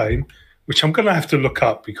I've been playing, which I'm going to have to look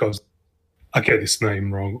up because I get this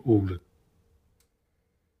name wrong all the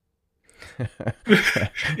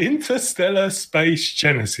Interstellar Space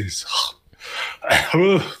Genesis.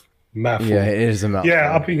 Mouthful. Yeah, it is a mouthful.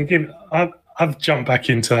 Yeah, I've jumped back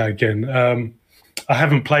into that again. I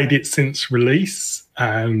haven't played it since release,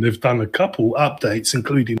 and they've done a couple updates,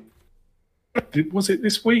 including, was it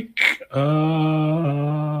this week? 8th.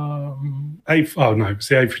 Oh no, it was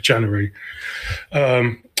the 8th of January.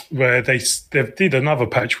 Where they did another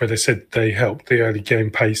patch where they said they helped the early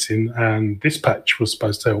game pacing, and this patch was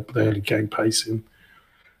supposed to help the early game pacing.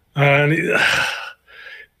 And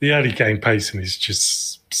the early game pacing is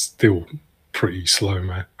just still pretty slow,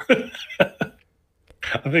 man.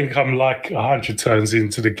 I think I'm like 100 turns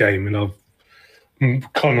into the game, and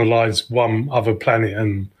I've colonized one other planet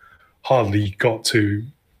and hardly got to,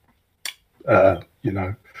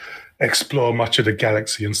 explore much of the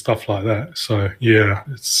galaxy and stuff like that. So yeah,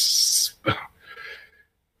 it's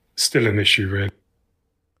still an issue, really.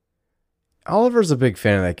 Oliver's a big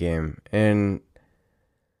fan of that game, and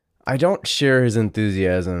I don't share his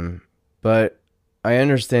enthusiasm, but I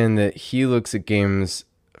understand that he looks at games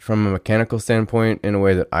from a mechanical standpoint in a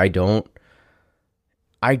way that I don't.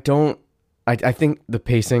 I think the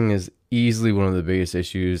pacing is easily one of the biggest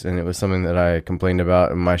issues, and it was something that I complained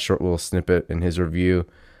about in my short little snippet in his review.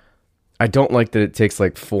 I don't like that it takes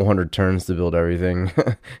like 400 turns to build everything.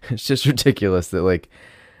 It's just ridiculous that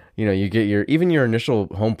you get your initial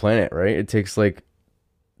home planet, right? It takes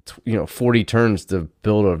 40 turns to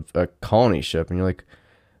build a colony ship, and you're like,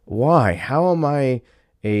 why? How am I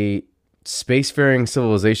a spacefaring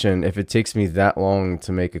civilization if it takes me that long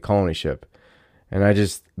to make a colony ship? And I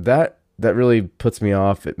just that really puts me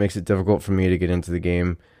off. It makes it difficult for me to get into the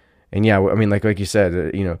game. And yeah, I mean, like you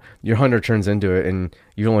said, your 100 turns into it and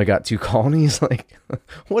you've only got 2 colonies. Like,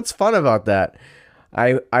 what's fun about that?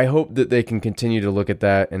 I hope that they can continue to look at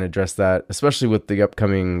that and address that, especially with the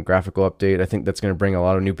upcoming graphical update. I think that's going to bring a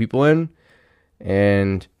lot of new people in,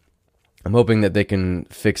 and I'm hoping that they can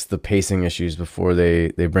fix the pacing issues before they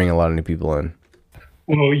bring a lot of new people in.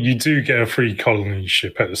 Well, you do get a free colony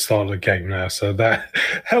ship at the start of the game now, so that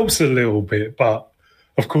helps a little bit. But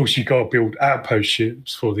of course, you got to build outpost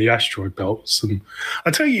ships for the asteroid belts. And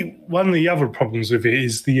I tell you, one of the other problems with it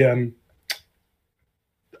is I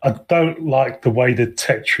don't like the way the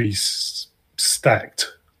tech tree's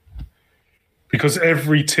stacked, because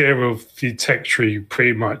every tier of the tech tree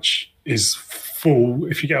pretty much is full.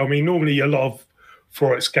 If you get what I mean, normally a lot of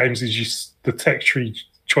 4X games is just the tech tree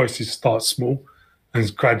choices start small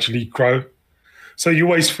and gradually grow. So you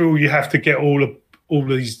always feel you have to get all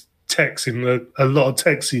these techs a lot of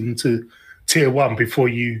techs into tier 1 before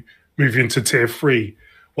you move into tier 3.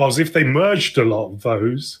 Whilst if they merged a lot of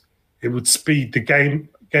those, it would speed the game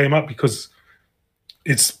up, because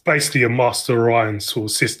it's basically a Master Orion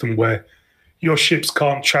sort of system where your ships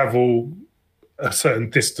can't travel a certain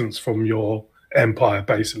distance from your empire,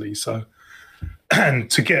 basically. So, and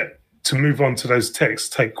to move on to those techs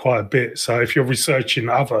take quite a bit. So if you're researching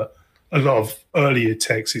a lot of earlier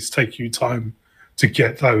techs, it's taking you time to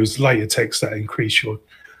get those later techs that increase your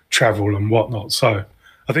travel and whatnot. So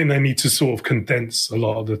I think they need to sort of condense a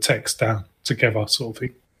lot of the techs down together, sort of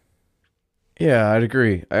thing. Yeah, I'd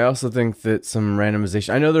agree. I also think that some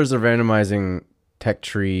randomization. I know there's a randomizing tech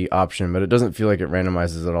tree option, but it doesn't feel like it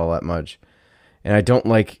randomizes it all that much. And I don't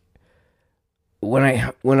like when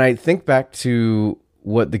I think back to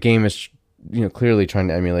what the game is, clearly trying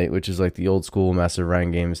to emulate, which is like the old school Master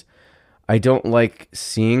Orion games. I don't like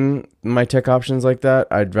seeing my tech options like that.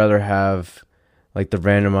 I'd rather have like the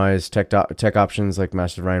randomized tech options like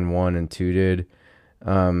Master Orion 1 and 2 did.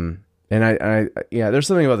 And I there's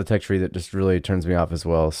something about the tech tree that just really turns me off as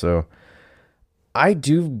well. So I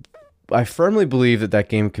firmly believe that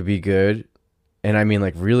game could be good. And I mean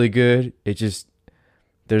like really good. It just,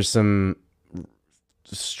 there's some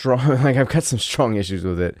strong, like I've got some strong issues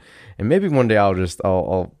with it. And maybe one day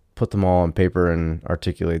I'll put them all on paper and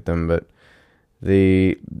articulate them, but at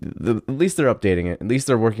least they're updating it. At least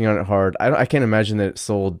they're working on it hard. I can't imagine that it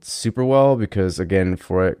sold super well, because again,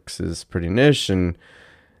 4X is pretty niche, and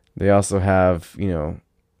they also have,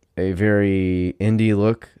 a very indie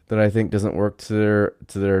look that I think doesn't work to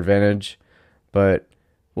their advantage. But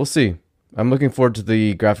we'll see. I'm looking forward to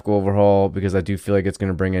the graphical overhaul, because I do feel like it's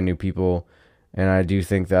going to bring in new people, and I do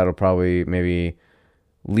think that'll probably maybe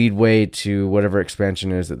lead way to whatever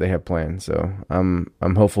expansion is that they have planned. So I'm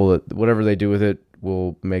hopeful that whatever they do with it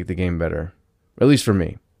will make the game better, at least for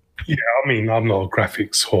me. Yeah, I mean, I'm not a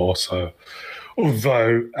graphics whore, so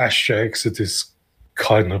although Astra Exodus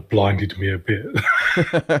kind of blinded me a bit.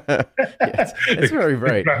 Yes, it's very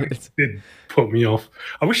bright. It did put me off.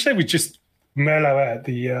 I wish they would just mellow out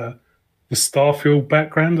the Starfield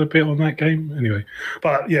background a bit on that game. Anyway,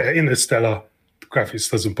 but yeah, Interstellar, the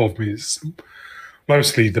graphics doesn't bother me. It's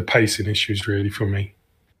mostly the pacing issues, really, for me.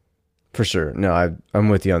 For sure. No, I'm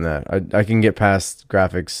with you on that. I can get past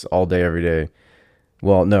graphics all day, every day.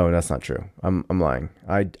 Well, no, that's not true. I'm lying.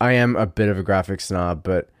 I am a bit of a graphics snob,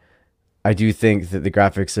 but I do think that the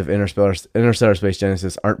graphics of Interstellar Space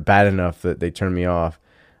Genesis aren't bad enough that they turn me off.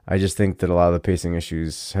 I just think that a lot of the pacing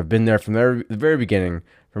issues have been there from the very beginning,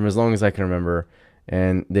 from as long as I can remember,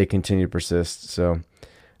 and they continue to persist. So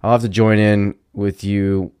I'll have to join in with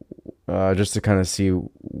you just to kind of see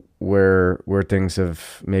where things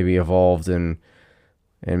have maybe evolved, and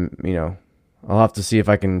I'll have to see if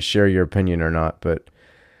I can share your opinion or not. But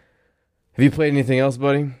have you played anything else,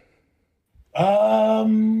 buddy?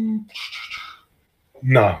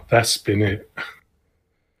 No, that's been it.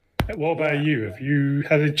 What about you? Have you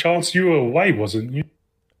had a chance? You were away, wasn't you?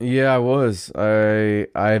 Yeah, I was. I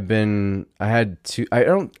had two. I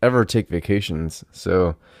don't ever take vacations,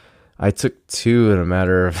 so I took 2 in a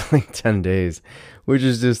matter of like 10 days, which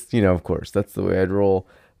is just, of course, that's the way I'd roll.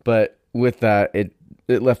 But with that, it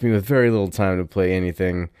left me with very little time to play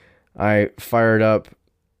anything. I fired up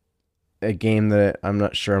a game that I'm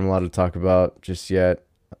not sure I'm allowed to talk about just yet.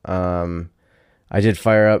 I did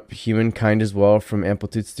fire up Humankind as well from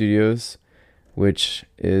Amplitude Studios, which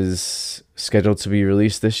is scheduled to be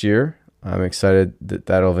released this year. I'm excited that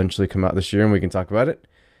that'll eventually come out this year and we can talk about it.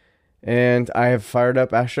 And I have fired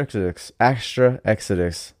up Astra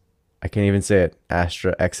Exodus. I can't even say it.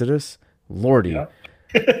 Astra Exodus? Lordy. Yeah.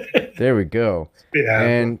 There we go. Yeah.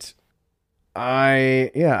 And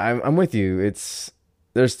I'm with you. It's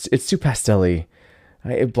too pastel-y.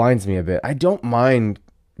 It blinds me a bit. I don't mind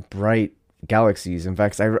bright galaxies. In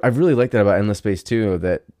fact, I really like that about Endless Space too,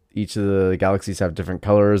 that each of the galaxies have different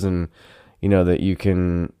colors, and that you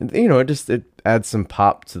can, it adds some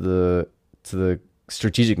pop to the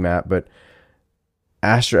strategic map. But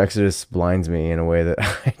Astra Exodus blinds me in a way that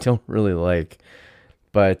I don't really like.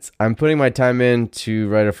 But I'm putting my time in to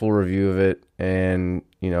write a full review of it, and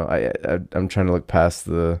I'm trying to look past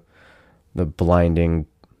the blinding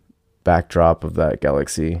backdrop of that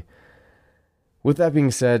galaxy. With that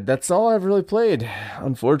being said, that's all I've really played.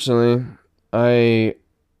 Unfortunately, I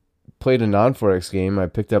played a non-4X game. I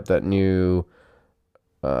picked up that new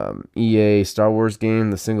EA Star Wars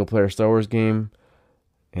game, the single-player Star Wars game,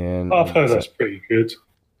 and I've heard that's pretty good.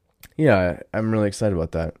 Yeah, I'm really excited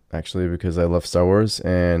about that, actually, because I love Star Wars,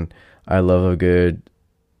 and I love a good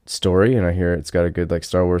story, and I hear it's got a good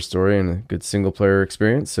Star Wars story and a good single-player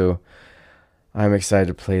experience, so I'm excited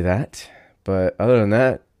to play that. But other than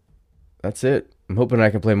that, that's it. I'm hoping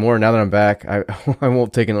I can play more now that I'm back. I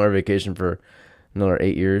won't take another vacation for another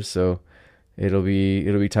 8 years, so it'll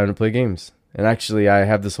be time to play games. And actually, I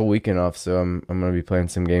have this whole weekend off, so I'm going to be playing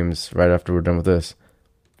some games right after we're done with this.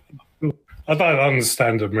 I don't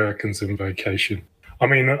understand Americans in vacation. I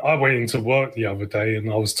mean, I went into work the other day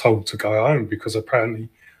and I was told to go home because apparently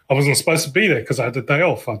I wasn't supposed to be there because I had a day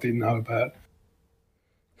off I didn't know about.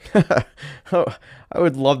 I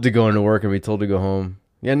would love to go into work and be told to go home.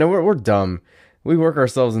 Yeah, no, we're dumb. We work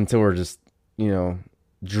ourselves until we're just,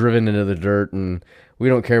 driven into the dirt, and we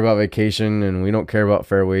don't care about vacation, and we don't care about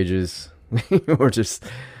fair wages. We're just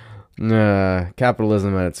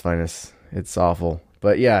capitalism at its finest. It's awful.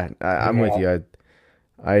 But yeah, I'm with you.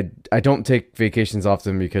 I don't take vacations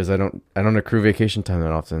often because I don't accrue vacation time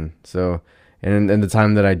that often. So, and the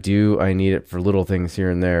time that I do, I need it for little things here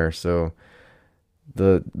and there. So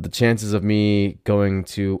the chances of me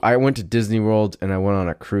I went to Disney World and I went on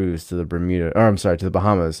a cruise to the to the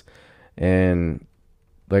Bahamas. And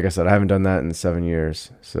like I said, I haven't done that in 7 years.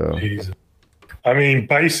 So, Jesus. I mean,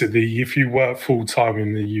 basically, if you work full time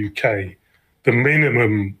in the UK, the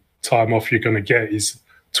minimum time off you're going to get is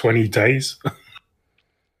 20 days, not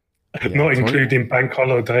 20? Including bank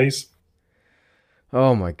holidays.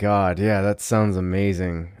 Oh my God. Yeah, that sounds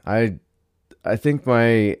amazing. I think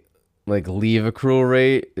my leave accrual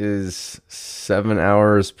rate is 7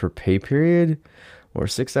 hours per pay period or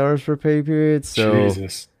 6 hours per pay period. So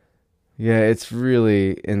Jesus. Yeah, it's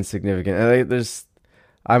really insignificant.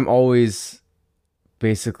 I'm always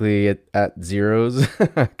basically at zeros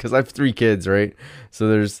because I have 3 kids, right? So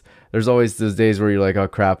there's always those days where you're like, oh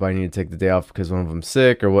crap, I need to take the day off because one of them's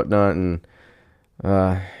sick or whatnot, and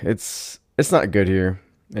it's not good here,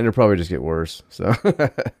 and it'll probably just get worse. So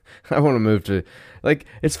I want to move to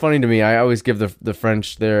it's funny to me. I always give the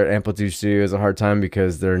French there at Amplitude Studios a hard time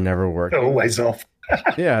because they're never working. They're always off.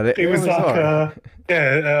 Yeah, it was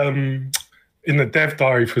in the dev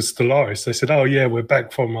diary for Stellaris, they said, oh yeah, we're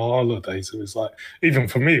back from our holidays. It was even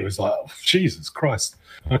for me, it was oh, Jesus Christ.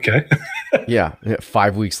 Okay. yeah,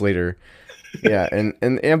 5 weeks later. Yeah, and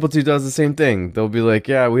Amplitude does the same thing. They'll be like,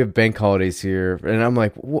 yeah, we have bank holidays here. And I'm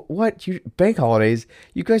like, what? Bank holidays?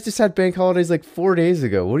 You guys just had bank holidays 4 days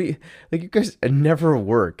ago. What do you... you guys never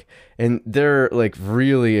work. And they're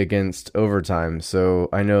really against overtime. So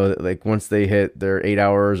I know that once they hit their 8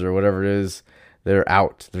 hours or whatever it is, they're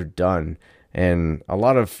out. They're done. And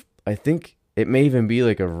I think it may even be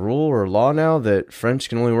a rule or law now that French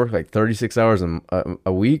can only work 36 hours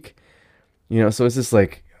a week. So it's just I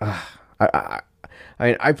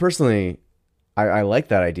personally, I like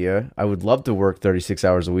that idea. I would love to work 36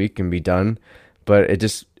 hours a week and be done, but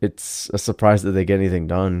it's a surprise that they get anything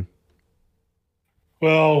done.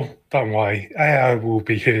 Well, don't worry. AI will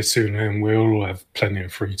be here soon and we'll have plenty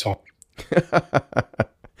of free time.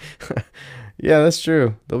 Yeah, that's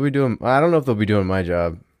true. I don't know if they'll be doing my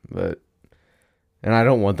job, and I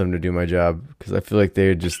don't want them to do my job because I feel like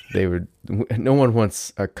they would, no one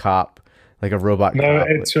wants a cop, a robot cop. No,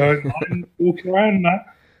 it's walking around that.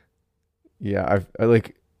 Yeah,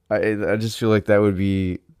 I just feel like that would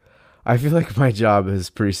be, I feel like my job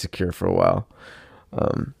is pretty secure for a while.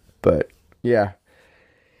 But yeah.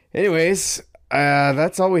 Anyways,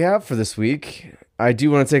 that's all we have for this week. I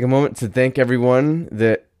do want to take a moment to thank everyone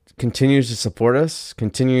that continues to support us,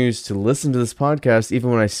 continues to listen to this podcast,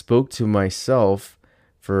 even when I spoke to myself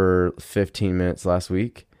for 15 minutes last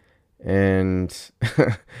week. And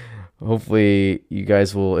hopefully you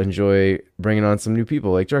guys will enjoy bringing on some new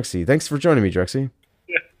people like Drexy. Thanks for joining me, Drexy.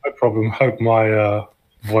 Yeah, no problem. Hope my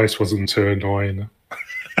voice wasn't too annoying.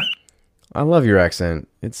 I love your accent.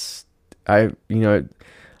 I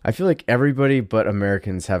feel like everybody but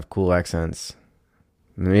Americans have cool accents.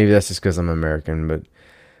 Maybe that's just because I'm American, but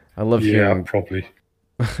I love hearing. Yeah, probably.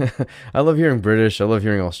 I love hearing British. I love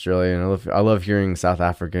hearing Australian. I love hearing South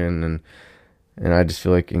African, and I just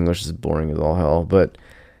feel like English is boring as all hell. But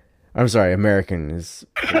I'm sorry, American is.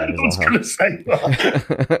 I was going to say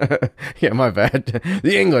that. Yeah, my bad.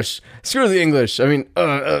 The English. Screw the English. I mean,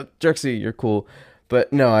 Drexy, you're cool.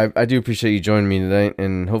 But no, I do appreciate you joining me tonight,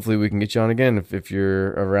 and hopefully we can get you on again if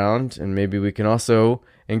you're around, and maybe we can also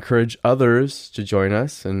encourage others to join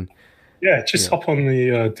us. And yeah, just hop on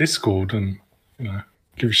the Discord and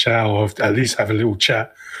give a shout or at least have a little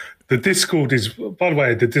chat. The Discord is, by the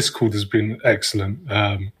way, the Discord has been excellent.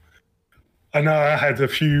 I know I had a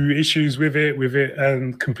few issues with it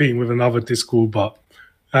and competing with another Discord, but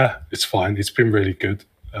it's fine. It's been really good.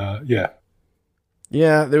 Yeah.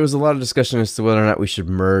 Yeah, there was a lot of discussion as to whether or not we should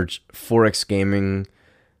merge Forex Gaming,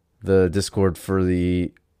 the Discord for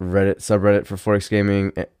the Reddit subreddit for Forex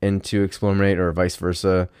Gaming, into Explominate or vice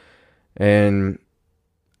versa. And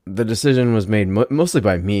the decision was made mostly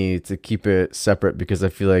by me to keep it separate because I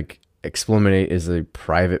feel like Explominate is a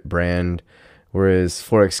private brand, whereas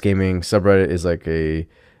Forex Gaming subreddit is like a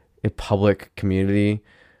public community.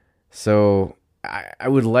 So I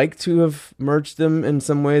would like to have merged them in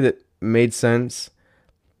some way that made sense.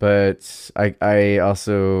 But I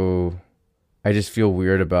also just feel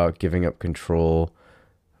weird about giving up control.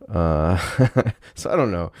 So I don't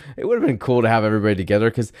know. It would have been cool to have everybody together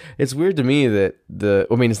because it's weird to me that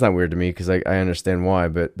it's not weird to me because I understand why,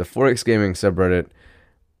 but the Forex Gaming subreddit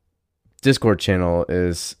Discord channel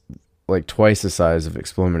is like twice the size of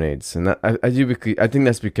Explominate's, and that I think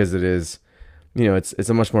that's because it is, it's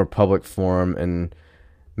a much more public forum and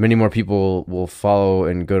many more people will follow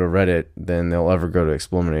and go to Reddit than they'll ever go to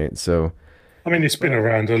Explominate. So, I mean, it's been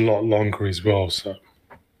around a lot longer as well. So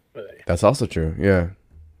that's also true. Yeah.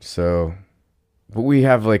 So, but we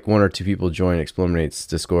have like 1 or 2 people join Explominate's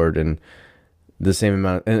Discord in the same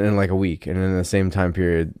amount in like a week, and in the same time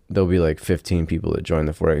period, there'll be like 15 people that join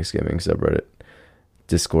the Forex Gaming subreddit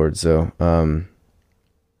Discord. So,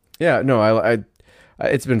 yeah, no,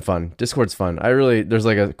 it's been fun. Discord's fun. There's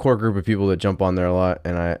like a core group of people that jump on there a lot,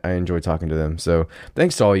 and I enjoy talking to them. So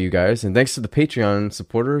thanks to all you guys, and thanks to the Patreon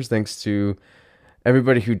supporters. Thanks to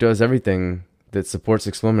everybody who does everything that supports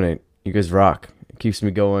Explominate. You guys rock. It keeps me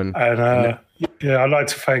going. And I'd like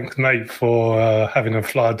to thank Nate for having a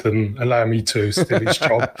flood and allowing me to steal his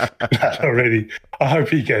job already. I hope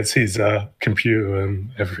he gets his computer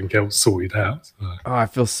and everything else sorted out. So. Oh, I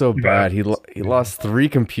feel so bad. He lost 3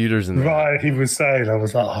 computers in there. Right, he was saying, I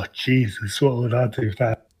was like, oh, Jesus, what would I do with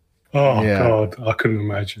that? Oh, yeah. God, I couldn't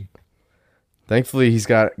imagine. Thankfully, he's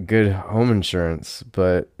got good home insurance,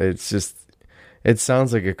 but it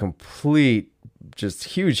sounds like a complete, just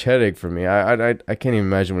huge headache for me. I can't even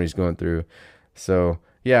imagine what he's going through. So,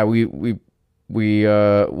 yeah, we want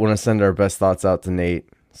to send our best thoughts out to Nate.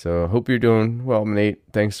 So, hope you're doing well, Nate.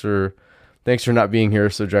 Thanks for not being here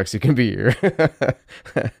so Drexy can be here.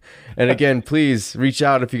 And again, please reach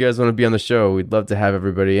out if you guys want to be on the show. We'd love to have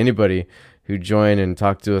anybody who join and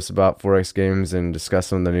talk to us about Forex games and discuss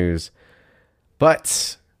some of the news.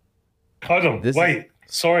 But hold on, wait,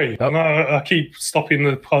 sorry. Oh. No, I keep stopping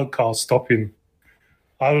the podcast.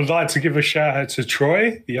 I would like to give a shout out to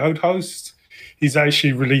Troy, the old host. He's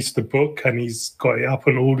actually released the book and he's got it up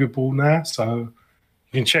on Audible now, so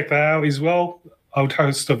you can check that out as well. Old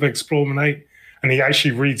host of Explominate, and he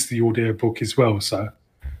actually reads the audio book as well. So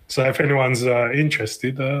if anyone's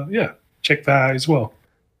interested, check that out as well.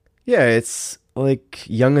 Yeah, it's like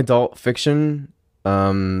young adult fiction. I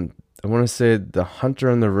want to say The Hunter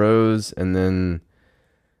and the Rose, and then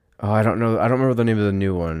I don't know. I don't remember the name of the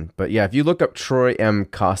new one, but yeah, if you look up Troy M.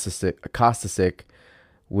 Kostasik,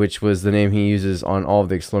 which was the name he uses on all of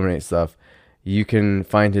the Explominate stuff, you can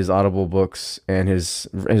find his Audible books and his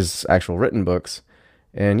actual written books.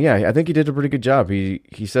 And yeah, I think he did a pretty good job.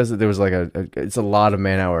 He says that there was like it's a lot of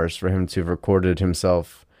man hours for him to have recorded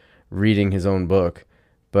himself reading his own book.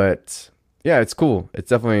 But yeah, it's cool. It's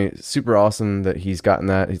definitely super awesome that he's gotten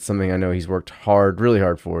that. It's something I know he's worked really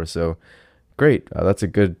hard for. So great. That's a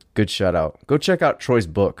good shout out. Go check out Troy's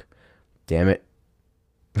book. Damn it.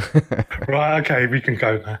 Right, okay, we can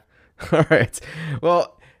go now. All right.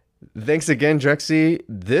 Well, thanks again, Drexy.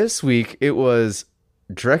 This week it was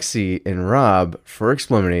Drexy and Rob for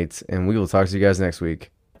Explominate, and we will talk to you guys next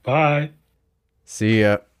week. Bye. See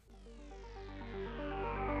ya.